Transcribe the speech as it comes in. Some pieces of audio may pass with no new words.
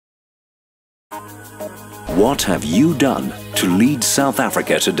What have you done to lead South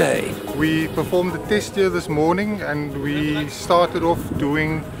Africa today? We performed a test here this morning, and we started off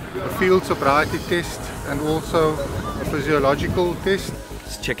doing a field sobriety test and also a physiological test.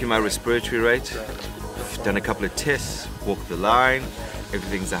 Just checking my respiratory rate. I've done a couple of tests, walked the line,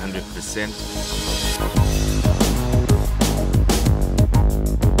 everything's 100%.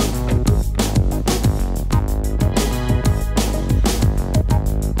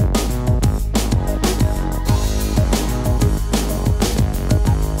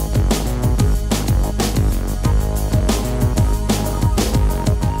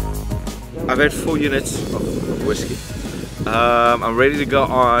 I've had 4 units of whiskey. I'm ready to go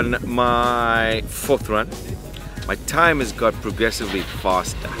on my 4th run. My time has got progressively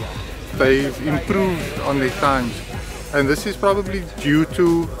faster. They've improved on their times, and this is probably due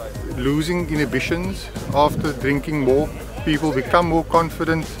to losing inhibitions after drinking more. People become more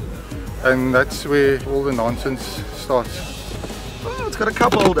confident, and that's where all the nonsense starts. Oh, it's got a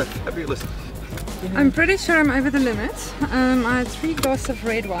cup holder. Fabulous. I'm pretty sure I'm over the limit. I had 3 glasses of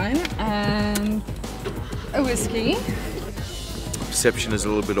red wine and a whiskey. Perception is a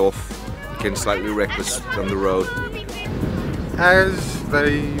little bit off, getting slightly reckless on the road. As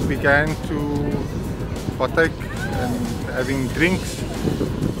they began to partake and having drinks,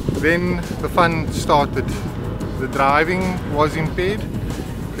 then the fun started. The driving was impaired,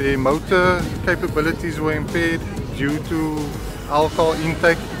 their motor capabilities were impaired due to alcohol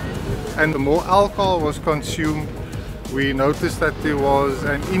intake. And the more alcohol was consumed, we noticed that there was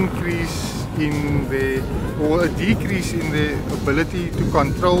an increase in or a decrease in the ability to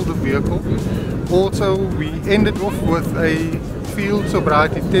control the vehicle. Also, we ended off with a field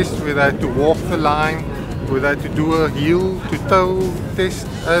sobriety test where they had to walk the line, where they had to do a heel to toe test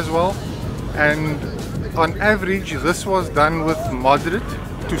as well. And on average, this was done with moderate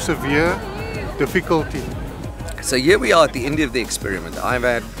to severe difficulty. So here we are at the end of the experiment. I've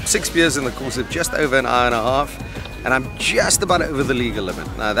had 6 beers in the course of just over an hour and a half, and I'm just about over the legal limit.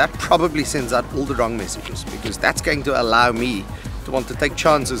 Now that probably sends out all the wrong messages, because that's going to allow me to want to take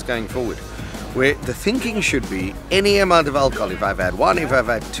chances going forward. Where the thinking should be any amount of alcohol, if I've had 1, if I've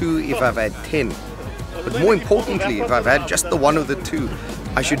had 2, if I've had 10. But more importantly, if I've had just the 1 or the 2,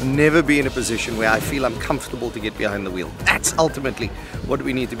 I should never be in a position where I feel I'm comfortable to get behind the wheel. That's ultimately what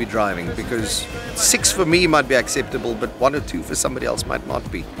we need to be driving, because 6 for me might be acceptable, but 1 or 2 for somebody else might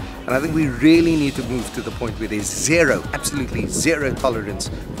not be. And I think we really need to move to the point where there's zero, absolutely zero tolerance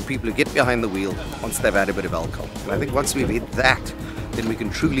for people who get behind the wheel once they've had a bit of alcohol. And I think once we've hit that, then we can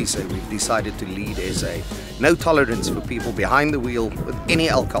truly say we've decided to lead SA. No tolerance for people behind the wheel with any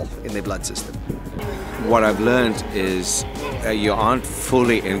alcohol in their blood system. What I've learned is you aren't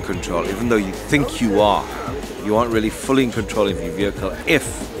fully in control, even though you think you are. You aren't really fully in control of your vehicle if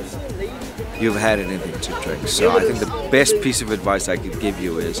you've had anything to drink. So I think the best piece of advice I could give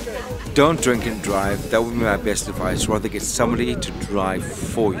you is don't drink and drive. That would be my best advice. Rather get somebody to drive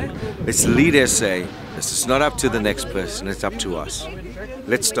for you. Let's lead SA. This is not up to the next person, it's up to us.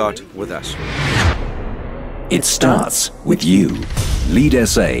 Let's start with us. It starts with you. Lead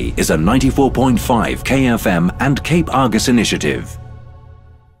SA is a 94.5 KFM and Cape Argus initiative.